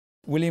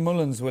Willie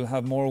Mullins will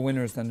have more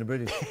winners than the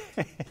British.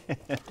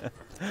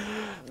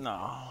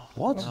 No.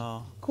 What?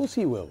 No. Of course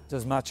he will.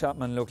 Does Matt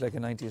Chapman look like a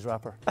 90s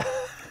rapper?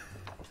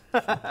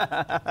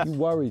 You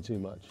worry too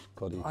much,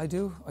 Coddy. I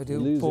do. You're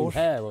losing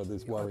hair on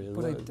this worry.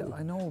 But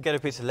I know. Get a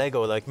piece of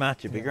Lego like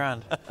Matt, you'd be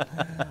grand.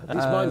 At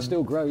least mine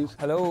still grows.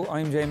 Hello,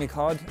 I'm Jamie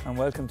Codd and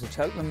welcome to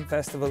Cheltenham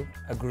Festival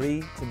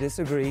Agree to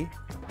Disagree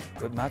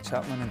with Matt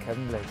Chapman and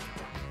Kevin Blake.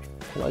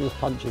 Can I just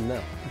punch him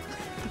now?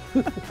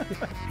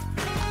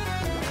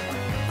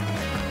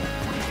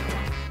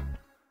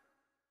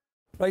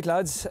 Right,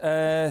 lads,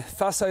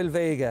 Facile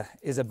Vega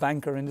is a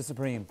banker in the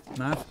Supreme.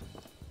 Matt?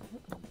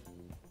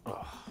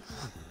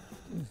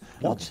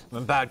 What? I'm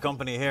in bad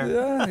company here.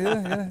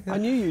 Yeah. I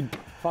knew you'd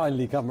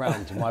finally come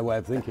round to my way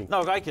of thinking.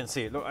 No, I can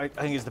see it. Look, I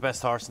think he's the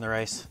best horse in the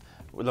race.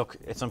 Look,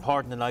 it's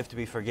important in life to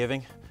be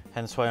forgiving,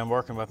 hence why I'm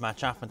working with Matt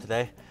Chapman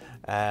today.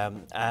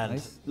 And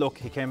nice. Look,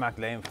 he came back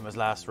lame from his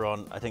last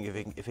run. I think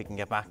if he can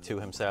get back to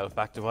himself,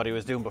 back to what he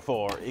was doing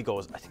before, I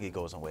think he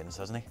goes and wins,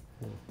 doesn't he?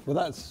 Well,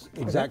 that's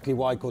exactly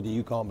why, Coddy,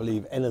 you can't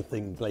believe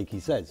anything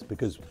Blakey says,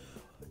 because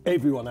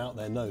everyone out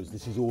there knows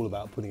this is all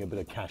about putting a bit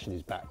of cash in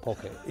his back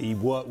pocket. He'd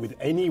work with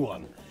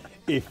anyone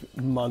if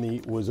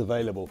money was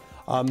available.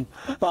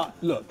 But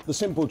look, the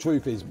simple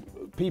truth is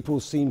people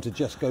seem to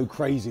just go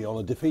crazy on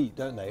a defeat,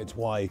 don't they? It's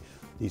why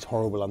these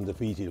horrible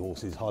undefeated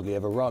horses hardly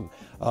ever run.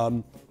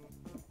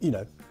 You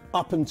know,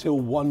 up until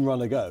one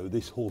run ago,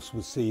 this horse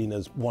was seen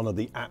as one of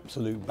the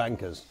absolute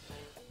bankers.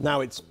 Now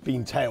it's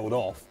been tailed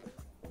off.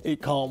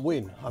 It can't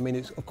win. I mean,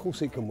 of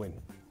course it can win.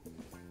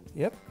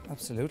 Yep,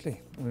 absolutely.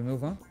 We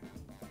move on.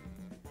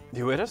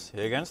 You with us?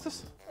 You against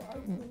us?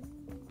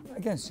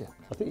 Against you.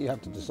 I think you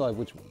have to decide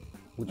which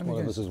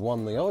one of us has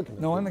won the argument.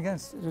 No, I'm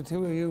against. The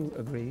two of you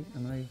agree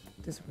and I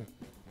disagree.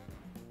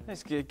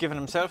 He's giving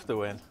himself the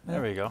win. Yeah.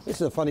 There we go. This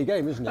is a funny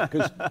game, isn't it?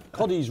 Because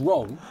Coddy's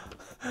wrong.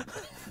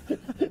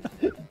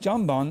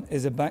 John Bon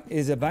is a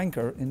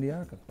banker in the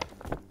Arkle.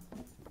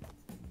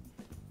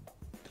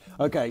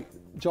 Okay,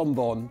 John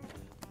Bon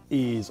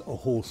is a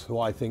horse who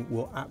I think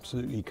will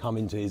absolutely come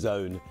into his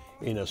own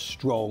in a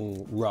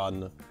strong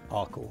run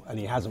Arkle, and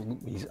he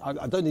hasn't.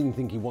 I don't even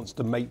think he wants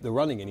to make the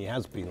running, and he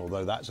has been,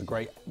 although that's a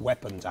great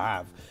weapon to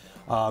have.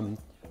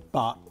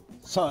 But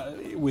so,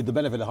 with the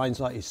benefit of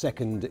hindsight, his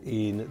second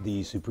in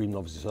the Supreme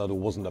Novices Hurdle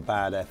wasn't a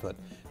bad effort.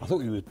 I thought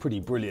he was pretty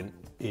brilliant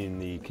in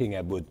the King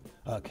Henry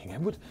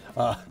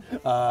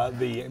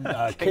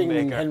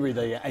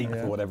VIII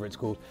or whatever it's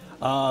called.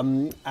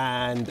 I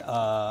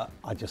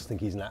just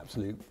think he's an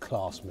absolute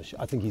class machine.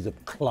 I think he's a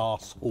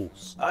class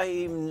horse.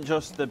 I'm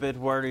just a bit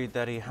worried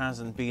that he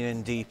hasn't been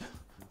in deep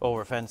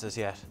over fences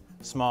yet.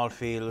 Small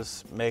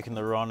fields, making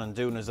the run and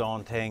doing his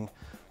own thing.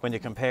 When you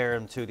compare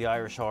him to the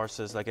Irish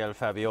horses like El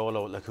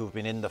Fabiolo, like who've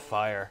been in the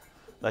fire,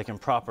 like in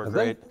proper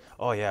grade,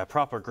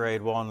 proper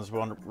grade ones,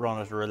 run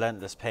at a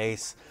relentless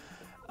pace.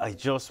 I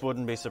just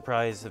wouldn't be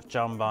surprised if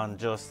John Bon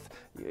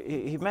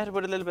he met it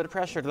with a little bit of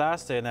pressure the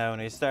last day now,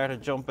 and he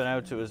started jumping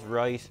out to his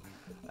right,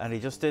 and he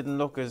just didn't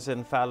look as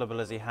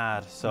infallible as he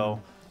had. So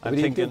But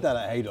he did that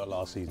at Haydock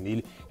last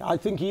season. I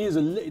think he is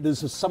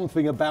there's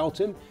something about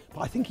him,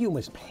 but I think he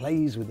almost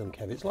plays with them,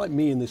 Kev. It's like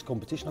me in this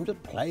competition. I'm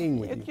just playing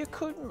with you.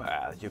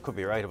 You could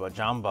be right about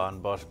John Bon,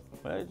 but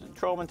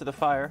throw him into the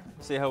fire,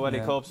 see how well he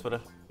copes with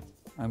it.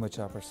 I'm with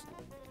Choppers.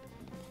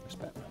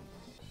 Respect that.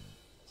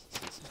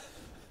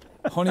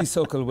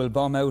 Honeysuckle will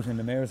bomb out in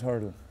the Mayor's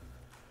Hurdle.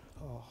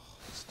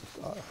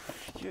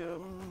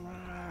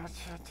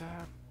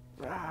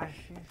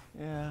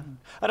 Yeah,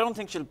 I don't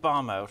think she'll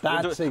bomb out.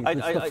 That's it.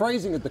 It's the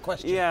phrasing of the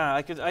question. Yeah,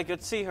 I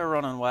could see her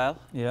running well.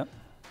 Yeah,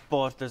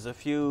 but there's a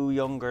few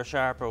younger,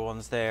 sharper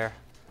ones there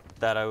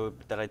that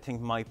I think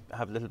might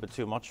have a little bit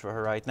too much for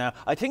her right now.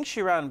 I think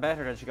she ran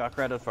better than she got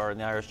credit for in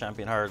the Irish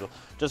Champion Hurdle,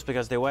 just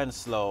because they went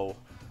slow.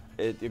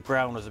 The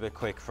ground was a bit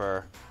quick for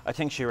her. I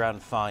think she ran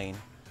fine.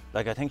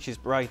 Like, I think she's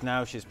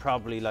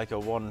probably like a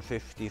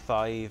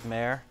 155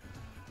 mare.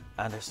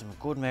 And there's some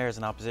good mares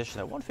in opposition.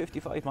 At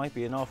 155 might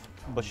be enough,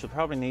 but she'll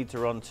probably need to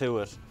run to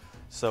it.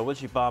 So will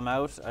she bomb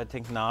out? I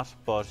think not,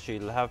 but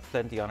she'll have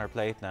plenty on her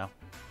plate now.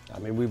 I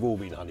mean, we've all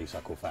been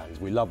Honeysuckle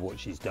fans. We love what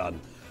she's done.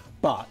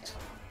 But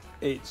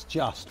it's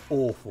just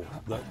awful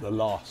that the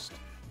last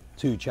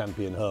two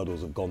champion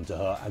hurdles have gone to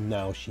her, and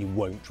now she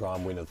won't try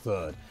and win a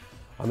third.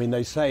 I mean,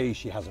 they say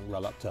she hasn't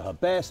run up to her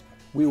best.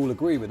 We all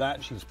agree with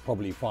that. She's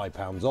probably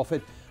 £5 off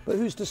it. But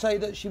who's to say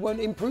that she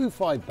won't improve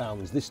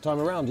 £5 this time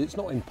around? It's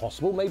not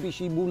impossible. Maybe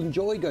she will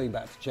enjoy going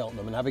back to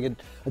Cheltenham and having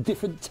a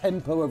different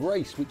tempo of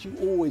race, which you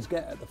always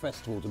get at the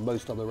festivals and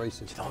most other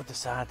races. You know what the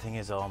sad thing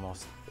is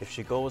almost? If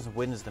she goes and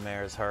wins the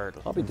Mayor's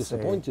Hurdle, I'll be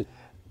disappointed.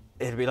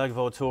 It'll be like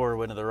Vautour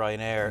winning the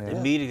Ryanair. Yeah.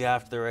 Immediately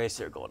after the race,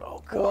 they're going,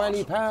 oh, God. Or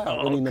Annie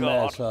Power winning the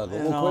Mayor's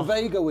Hurdle. Or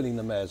Vega winning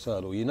the Mayor's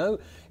Hurdle, you know?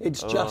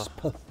 It's just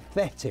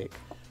pathetic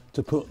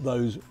to put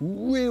those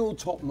real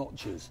top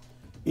notches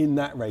in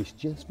that race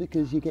just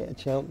because you get a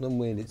Cheltenham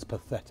win. It's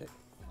pathetic.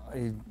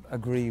 I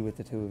agree with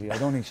the two of you. I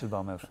don't think she'll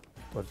bomb out,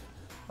 but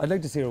I'd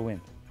like to see her win.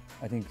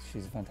 I think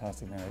she's a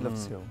fantastic mare. I'd love to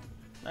see her win.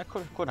 That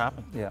could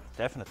happen. Yeah,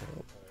 definitely.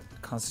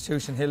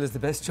 Constitution Hill is the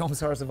best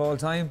jumps horse of all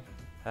time.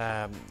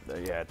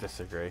 Yeah,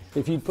 disagree.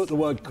 If you put the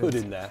word could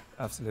in there.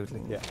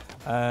 Absolutely.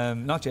 Yeah.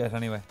 Not yet,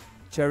 anyway.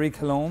 Jerry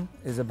Cologne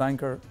is a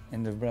banker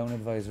in the Brown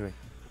Advisory.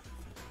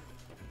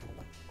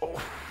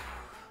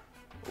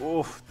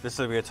 Oof, this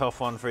will be a tough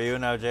one for you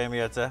now,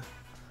 Jamie, I'd say.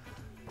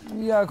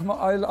 Yeah, come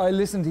on. I'll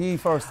listen to you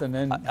first, and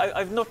then.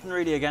 I've nothing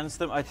really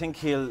against him. I think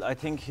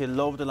he'll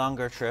love the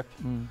longer trip.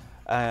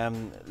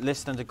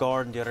 Listening to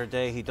Gordon the other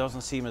day, he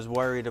doesn't seem as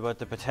worried about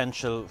the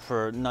potential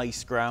for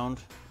nice ground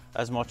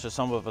as much as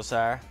some of us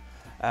are.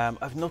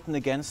 I've nothing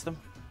against him,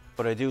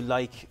 but I do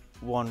like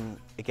one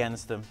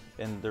against him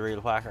in the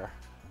real whacker,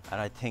 and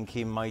I think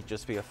he might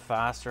just be a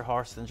faster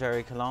horse than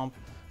Jerry Cologne.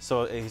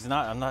 So he's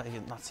not. I'm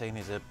not saying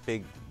he's a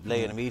big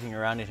lay in a meeting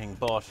or anything,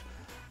 but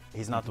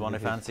he's not the one I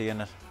fancy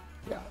in it.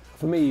 Yeah.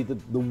 For me,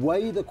 the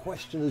way the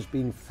question has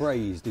been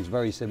phrased is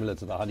very similar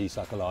to the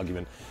honeysuckle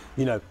argument.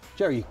 You know,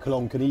 Jerry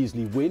Cologne can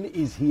easily win.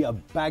 Is he a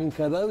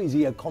banker though? Is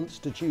he a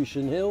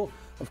Constitution Hill?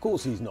 Of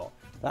course he's not.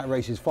 That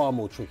race is far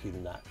more tricky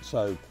than that.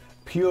 So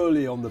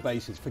purely on the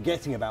basis,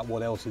 forgetting about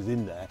what else is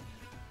in there,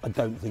 I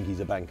don't think he's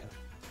a banker.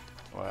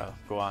 Well,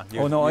 go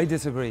on. I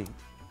disagree.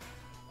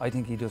 I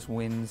think he just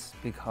wins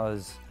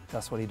because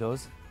that's what he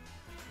does.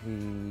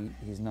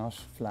 He's not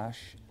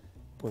flash,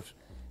 but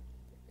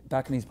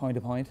back in his point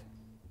to point,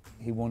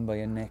 he won by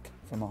a neck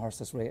from a horse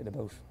that's rated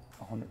about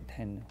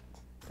 110 now.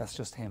 That's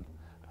just him,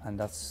 and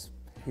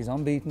he's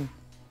unbeaten,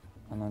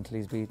 and until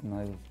he's beaten,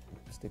 I'll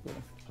stick with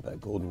him. I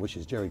bet Gordon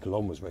wishes Jerry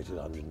Cologne was rated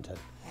 110.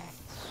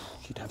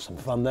 You'd have some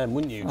fun then,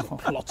 wouldn't you?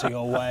 Plotting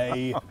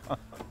away.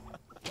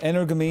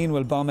 Energamine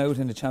will bomb out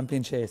in the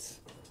champion chase.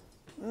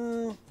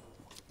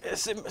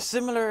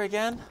 Similar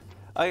again.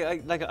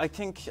 I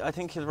think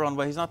he'll run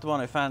well. He's not the one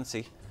I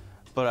fancy,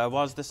 but I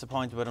was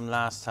disappointed with him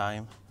last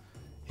time.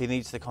 He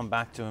needs to come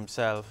back to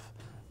himself.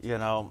 You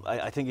know,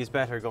 I think he's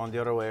better going the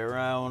other way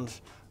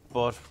around.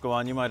 But go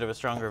on, you might have a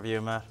stronger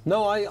view, Matt.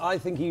 No, I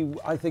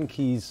think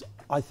he's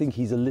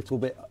a little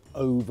bit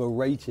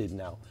overrated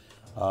now.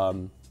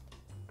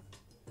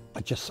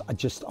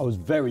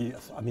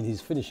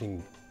 His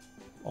finishing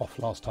off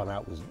last time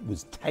out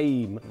was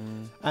tame,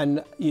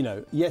 and you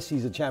know, yes,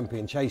 he's a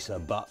champion chaser,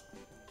 but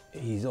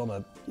he's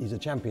a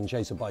champion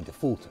chaser by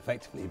default,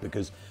 effectively,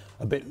 because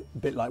a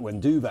bit like when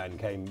Duvan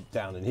came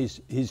down in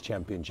his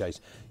champion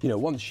chase. You know,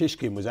 once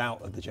Shishkin was out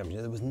of the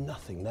championship, there was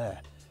nothing there,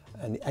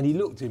 and he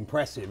looked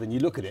impressive. And you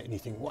look at it and you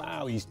think,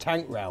 wow, he's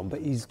tanked round, but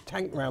he's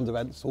tanked round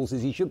against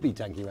horses he should be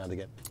tanking round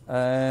again.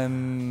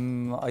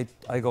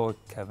 I go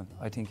with Kevin.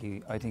 I think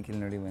he'll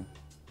nearly win.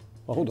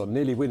 Well, hold on,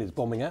 nearly win is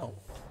bombing out.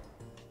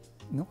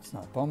 No, it's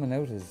not. Bombing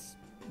out is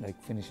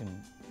like finishing.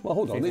 Well,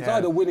 hold on, it's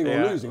either winning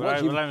or losing.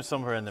 Well, I'm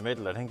somewhere in the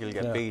middle. I think he'll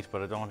get beat,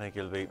 but I don't think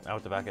he'll be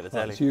out the back of the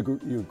telly. So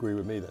you agree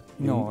with me then?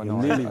 No, I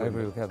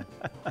agree with Kevin.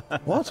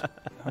 What?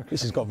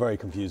 This has got very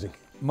confusing.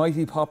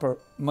 Mighty Popper.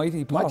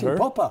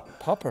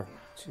 Popper.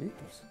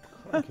 Jeepers.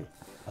 Thank you.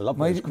 I love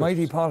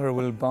Mighty Potter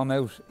will bomb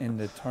out in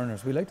the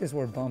Turners. We like this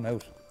word, bomb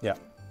out. Yeah.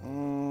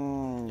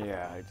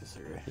 Yeah, I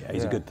disagree. Yeah,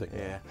 he's a good thing.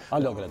 Yeah.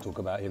 I'm not going to talk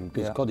about him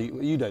because Coddy,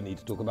 you don't need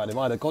to talk about him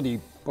either. Coddy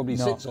probably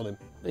sits on him.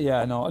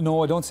 Yeah,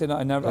 no, I don't say that.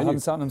 I haven't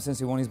sat on him since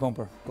he won his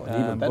bumper. Got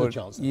an even better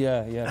chance.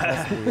 Yeah,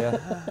 possibly,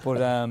 yeah.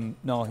 But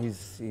no,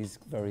 he's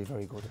very,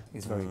 very good.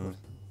 He's very good.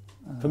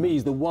 For me,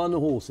 he's the one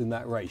horse in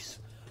that race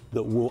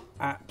that will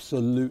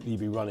absolutely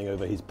be running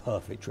over his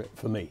perfect trip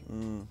for me. Yeah.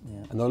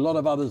 And there are a lot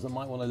of others that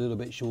might want a little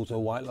bit shorter,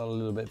 Whitelot a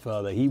little bit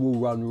further. He will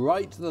run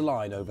right to the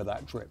line over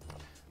that trip.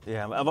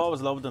 Yeah, I've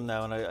always loved him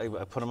now, and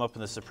I put him up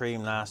in the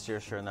Supreme last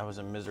year, sure, and that was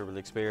a miserable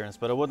experience.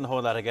 But I wouldn't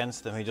hold that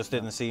against him. He just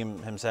didn't see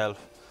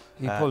himself.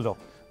 He pulled up.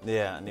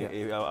 Yeah,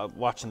 and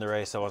watching the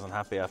race, I wasn't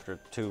happy after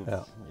two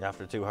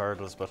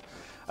hurdles. But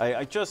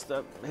I just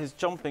his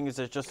jumping is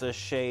just a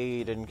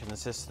shade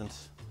inconsistent.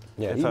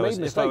 Yeah, he made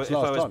mistakes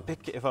last time.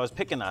 If I was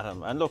picking at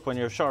him, and look, when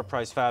you're short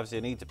price favs, you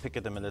need to pick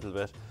at them a little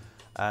bit.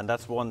 And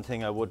that's one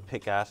thing I would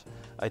pick at.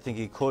 I think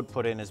he could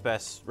put in his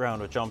best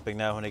round of jumping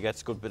now when he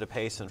gets a good bit of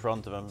pace in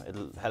front of him.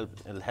 It'll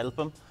help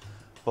him.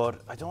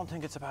 But I don't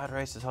think it's a bad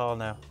race at all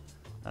now.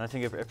 And I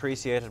think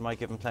Appreciated might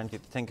give him plenty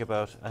to think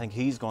about. I think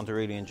he's going to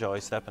really enjoy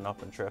stepping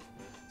up and trip.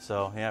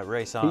 So yeah,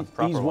 race on.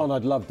 He's one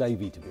I'd love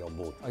Davey to be on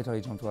board. I thought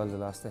he jumped well the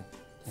last day.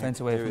 Fence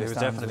away from he the was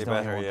stands definitely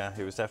better. Yeah,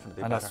 he was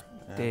definitely better.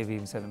 And Davey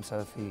even said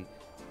himself he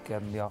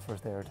gave him the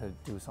offers there to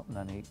do something,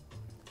 and he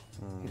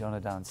done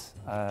a dance.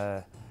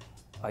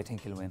 I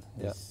think he'll win.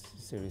 He's a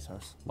serious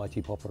horse.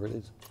 Mighty Popper it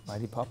is.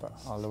 Mighty Popper,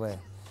 all the way.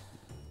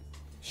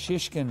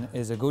 Shishkin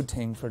is a good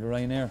thing for the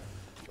Ryanair.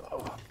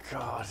 Oh,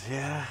 God,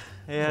 yeah.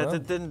 Yeah,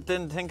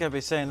 didn't think I'd be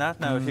saying that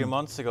now a few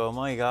months ago.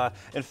 My God.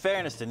 In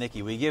fairness to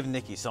Nicky, we give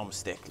Nicky some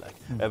stick,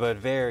 about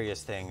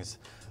various things.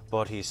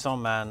 But he's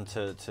some man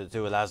to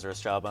do a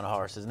Lazarus job on a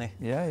horse, isn't he?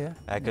 Yeah.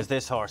 Because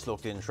this horse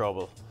looked in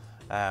trouble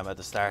at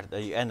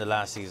the end of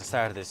last season,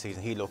 start of this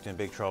season. He looked in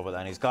big trouble,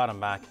 and he's got him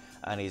back,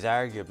 and he's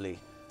arguably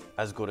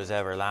as good as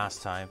ever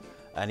last time.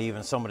 And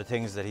even some of the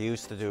things that he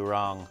used to do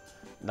wrong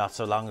not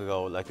so long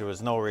ago, like there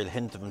was no real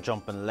hint of him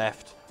jumping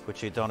left,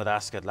 which he'd done at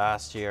Ascot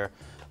last year.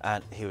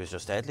 and he was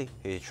just deadly.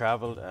 He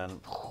travelled and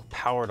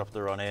powered up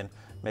the run in.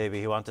 Maybe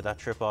he wanted that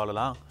trip all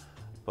along,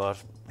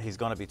 but he's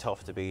going to be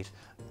tough to beat.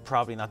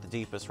 Probably not the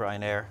deepest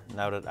Ryanair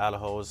now that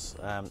Alaho's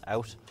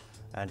out.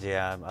 And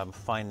yeah, I'm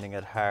finding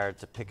it hard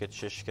to pick at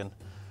Shishkin.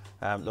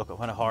 Look,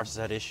 when a horse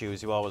has had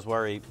issues, you always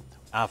worry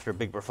after a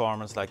big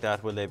performance like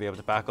that, will they be able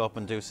to back up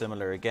and do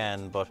similar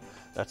again? But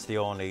that's the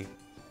only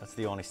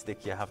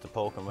stick you have to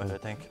poke him with, I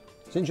think.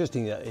 It's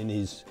interesting that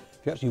if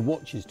you actually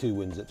watch his 2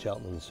 wins at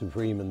Cheltenham, the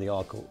Supreme and the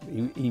Arkle,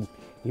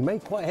 he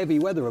made quite heavy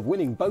weather of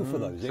winning both of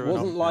those. It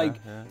wasn't like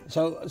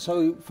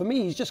so for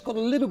me, he's just got a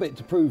little bit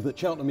to prove that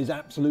Cheltenham is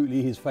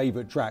absolutely his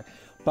favourite track.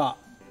 But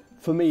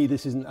for me,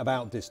 this isn't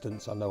about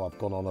distance. I know I've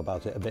gone on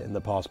about it a bit in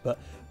the past, but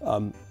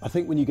I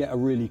think when you get a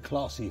really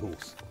classy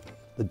horse,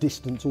 the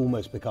distance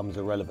almost becomes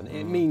irrelevant.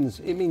 It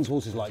means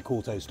horses like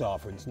Corto Star,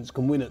 for instance,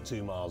 can win at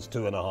 2 miles,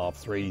 2.5,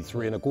 3,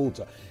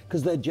 3.25,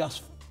 because they're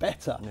just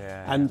better.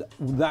 And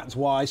that's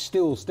why I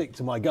still stick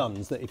to my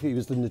guns, that if he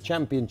was in the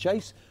champion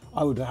chase,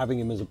 I would be having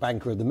him as a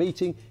banker of the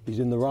meeting. He's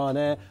in the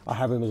Ryanair, I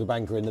have him as a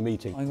banker in the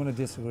meeting. I'm going to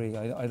disagree.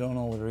 I don't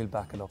know whether he'll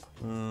back it up.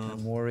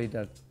 I'm worried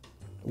that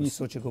it was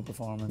such a good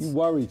performance. You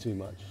worry too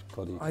much,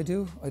 Coddy. I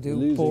do. You're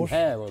losing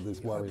hair on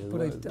this worry.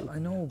 I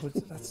know, but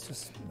that's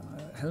just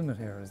helmet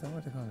hair, is that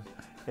what they call it?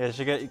 Yeah, you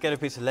should get a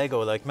piece of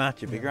Lego like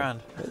Matt, you'd be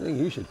grand. I think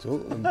you should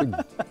talk. A big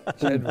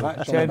patch on the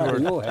back of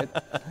your head.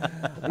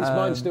 At least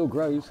mine still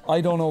grows.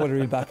 I don't know whether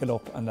he'll back it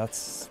up, and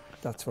that's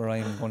where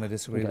I'm going to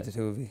disagree with the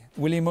two of you.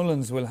 Willie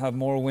Mullins will have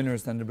more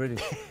winners than the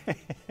British.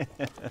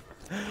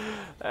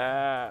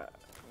 No.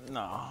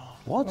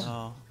 What?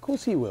 No. Of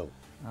course he will.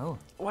 Oh.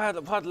 Well,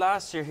 what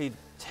last year he'd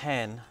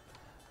 10,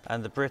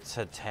 and the Brits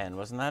had 10,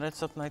 wasn't that it?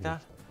 Something like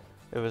that?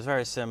 It was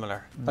very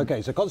similar.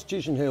 Okay, so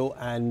Constitution Hill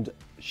and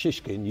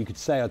Shishkin, you could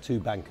say, are 2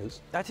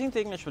 bankers. I think the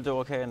English will do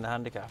okay in the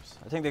handicaps.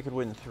 I think they could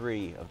win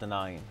 3 of the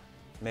 9,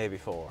 maybe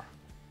 4.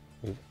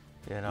 You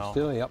know.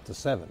 Still only up to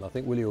 7. I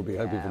think Willie will be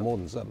hoping for more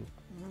than 7.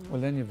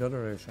 Well, then you've the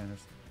other Irish trainers.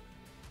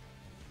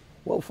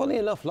 Well, funny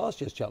enough,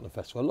 last year's Cheltenham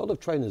Festival, a lot of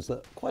trainers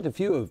that quite a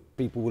few of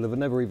people will have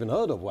never even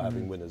heard of were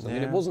having winners. I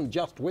mean, it wasn't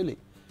just Willie.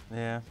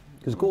 Yeah.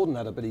 Because Gordon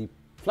had a pretty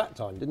flat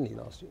time, didn't he,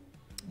 last year?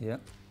 Yeah.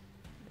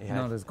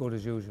 Not as good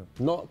as usual.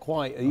 Not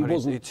quite. He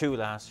wasn't. He 2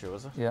 last year,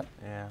 was it? Yeah.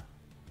 Yeah.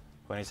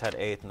 When he's had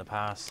 8 in the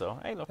past, so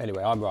hey, look.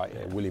 Anyway, I'm right.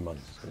 Yeah, Willie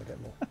Mullins is going to get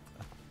more.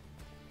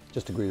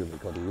 Just agree with me,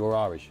 Coddy. You're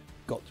Irish.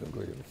 Got to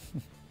agree with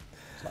me.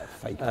 It's like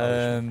fake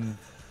Irish.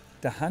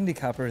 The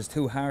handicapper is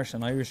too harsh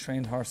on Irish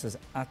trained horses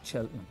at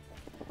Cheltenham.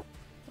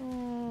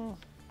 Yeah,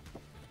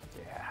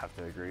 I have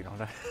to agree, don't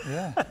I?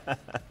 Yeah,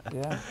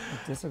 I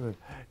disagree.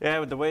 Yeah,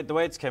 with the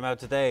weights came out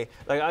today.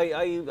 Like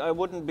I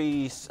wouldn't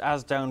be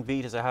as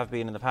downbeat as I have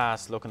been in the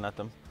past looking at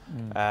them.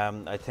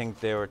 I think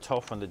they were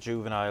tough on the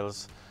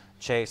juveniles.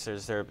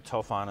 Chasers, they're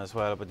tough on as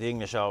well, but the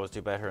English always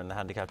do better in the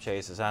handicap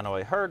chases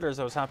anyway. Hurdlers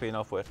I was happy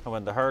enough with, and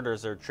when the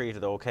hurdlers are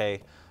treated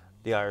okay,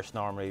 the Irish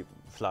normally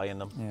fly in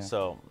them.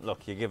 So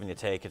look, you give and you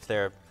take. It's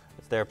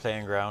their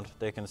playing ground.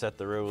 They can set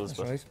the rules.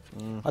 That's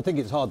right. I think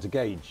it's hard to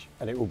gauge,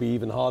 and it will be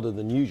even harder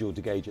than usual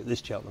to gauge at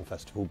this Cheltenham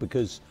Festival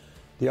because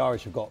the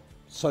Irish have got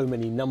so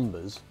many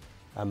numbers.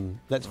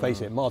 Let's face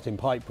it, Martin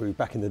Pike proved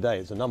back in the day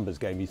it's a numbers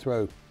game. You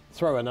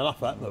throw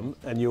enough at them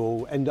and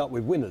you'll end up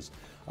with winners.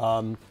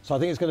 So I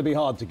think it's going to be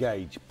hard to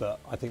gauge, but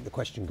I think the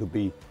question could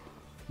be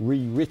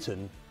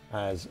rewritten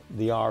as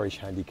the Irish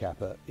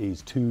handicapper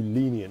is too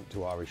lenient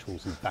to Irish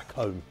horses back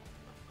home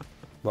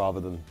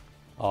rather than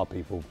our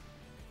people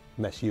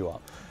mess you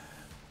up.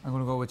 I'm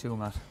going to go with you,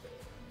 Matt.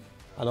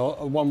 And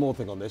one more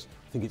thing on this,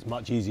 I think it's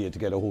much easier to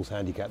get a horse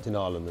handicapped in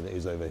Ireland than it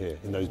is over here,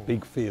 in those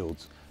big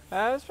fields.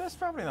 It's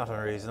probably not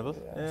unreasonable.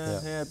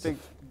 Yeah, big.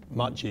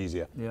 Much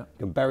easier. Yeah. You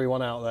can bury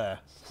one out there.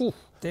 Whew.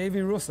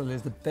 Davy Russell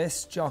is the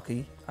best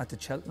jockey at the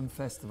Cheltenham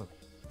Festival.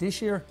 This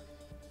year?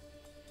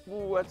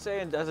 Ooh, I'd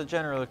say as a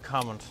general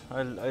comment,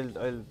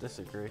 I'll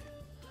disagree.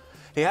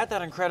 He had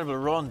that incredible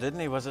run, didn't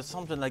he? Was it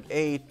something like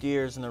 8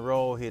 years in a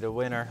row he had a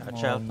winner at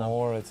Cheltenham?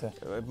 More, I'd say.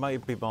 It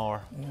might be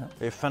more.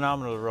 Yeah. A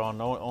phenomenal run,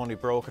 only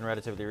broken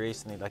relatively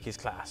recently, like he's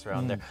classed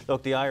around there.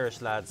 Look, the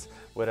Irish lads,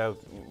 without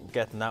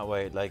getting that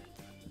way, like,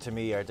 to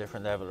me, are a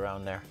different level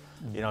around there.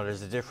 You know,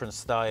 there's a different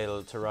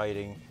style to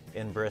riding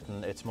in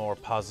Britain. It's more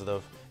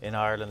positive. In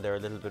Ireland, they're a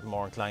little bit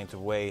more inclined to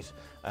wait.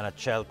 And at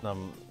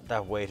Cheltenham,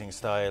 that waiting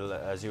style,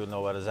 as you'll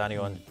know well as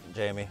anyone,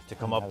 Jamie, to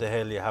come up the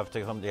hill, you have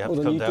to come down it.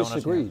 You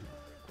disagreed.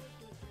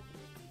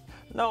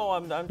 No,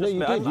 I'm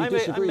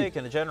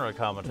making a general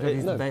comment.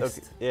 He's the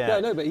best. Yeah,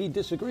 I know, but he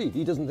disagreed.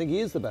 He doesn't think he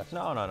is the best.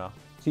 No.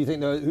 So you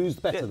think who's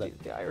better then?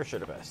 The Irish are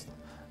the best.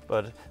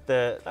 But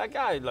that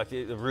guy, like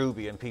the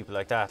Ruby and people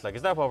like that, like,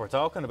 is that what we're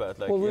talking about?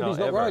 Like, well, Ruby's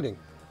not riding.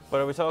 But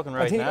are we talking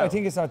now? I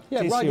think it's not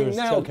this riding year's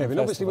now, Cheltenham Kevin.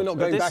 Festival. Obviously, we're not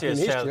going back in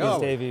history, are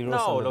we? Davy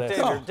Russell. No,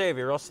 look,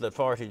 Davy Russell at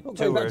 42 not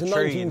going back or to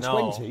 3.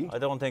 1920.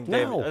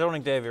 No, I don't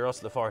think Davy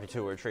Russell at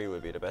 42 or 3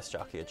 would be the best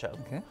jockey at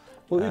Cheltenham. Okay.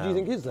 Well, who do you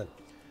think is then?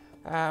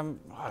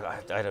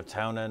 I'd have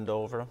Townend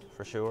over him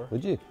for sure.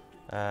 Would you?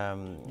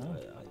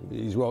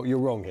 He's wrong. You're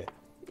wrong here.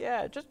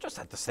 Yeah, just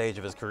at the stage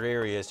of his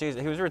career he is. Jeez,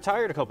 he was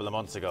retired a couple of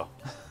months ago.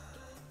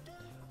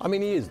 I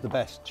mean, he is the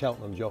best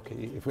Cheltenham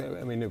jockey. If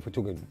we're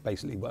talking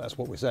basically, well, that's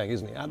what we're saying,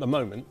 isn't he? At the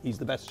moment, he's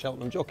the best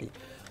Cheltenham jockey.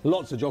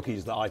 Lots of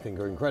jockeys that I think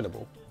are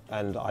incredible,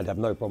 and I'd have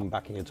no problem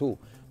backing at all.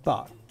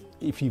 But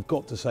if you've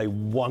got to say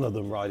one of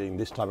them riding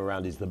this time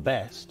around is the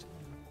best,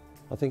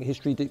 I think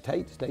history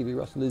dictates Davy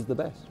Russell is the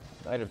best.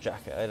 I'd have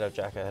Jack ahead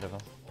of him.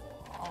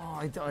 Oh,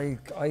 I'm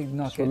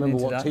not Just getting remember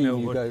into what that team now,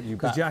 you but- go- you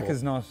 'cause back Jack for.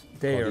 is not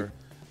there,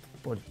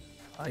 Body.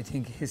 but I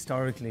think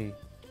historically,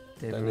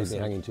 David Don't leave me Russell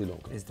hanging too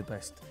long. is the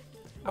best.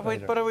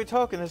 But are we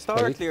talking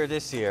historically or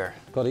this year?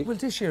 Coddy? Well,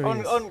 this year he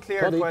is.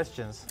 Unclear Coddy.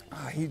 questions.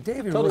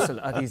 David Coddy. Russell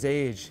at his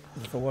age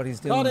for what he's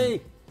doing.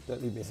 Coddy!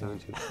 Don't leave me hanging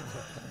too long.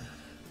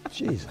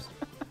 Jesus.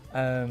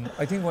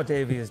 I think what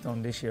Davy has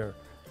done this year,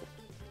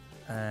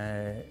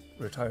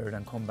 retired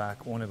and come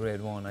back, won a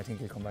Grade 1. I think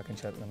he'll come back in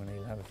Cheltenham and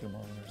he'll have a few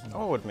more winners.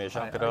 Oh, wouldn't be a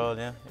shock at all,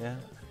 yeah.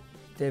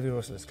 Davy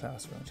Russell is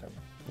class around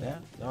Cheltenham. Yeah,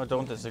 no,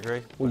 don't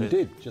disagree. Well, But you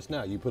it- did just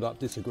now. You put up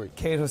disagree.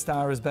 Kato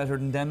Star is better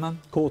than Denman.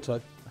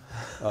 Corto.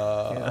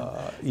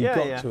 You've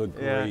got to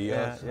agree. Yeah.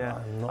 yes.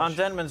 I'm not On sure.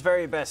 Denman's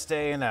very best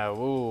day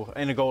now,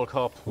 in a Gold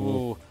Cup.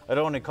 I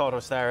don't think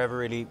Cotto Star ever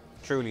really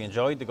truly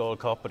enjoyed the Gold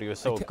Cup, but he was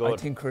so good. I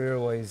think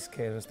career-wise,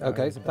 Kato Star.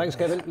 Okay, is a bit thanks,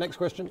 better. Kevin. Next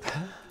question.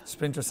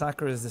 Sprinter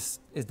Sacker is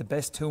the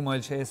best 2-mile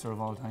chaser of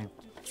all time.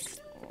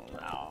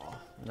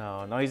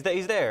 No, he's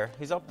there.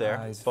 He's up there.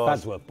 He's but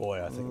Fadsworth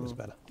Boy, I think, was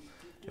better.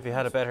 if he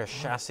had a better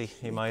chassis,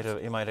 he might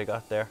have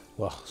got there.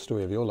 Well,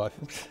 story of your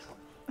life.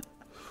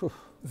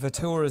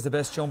 Vatour is the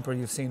best jumper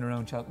you've seen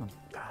around Cheltenham.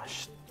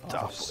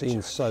 I've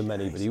seen so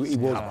many, but he was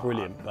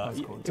brilliant. But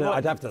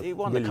I'd have to. He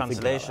won really the think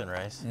about consolation that.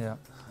 race. Yeah.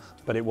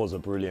 But it was a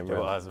brilliant It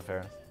round. was, in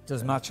fairness.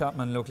 Does Matt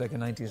Chapman look like a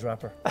 90s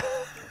rapper?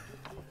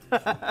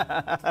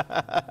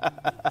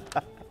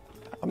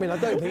 I mean, I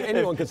don't think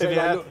anyone could say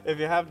I look. If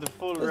you have the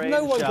full range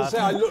No one can shot. say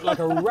I look like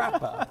a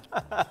rapper.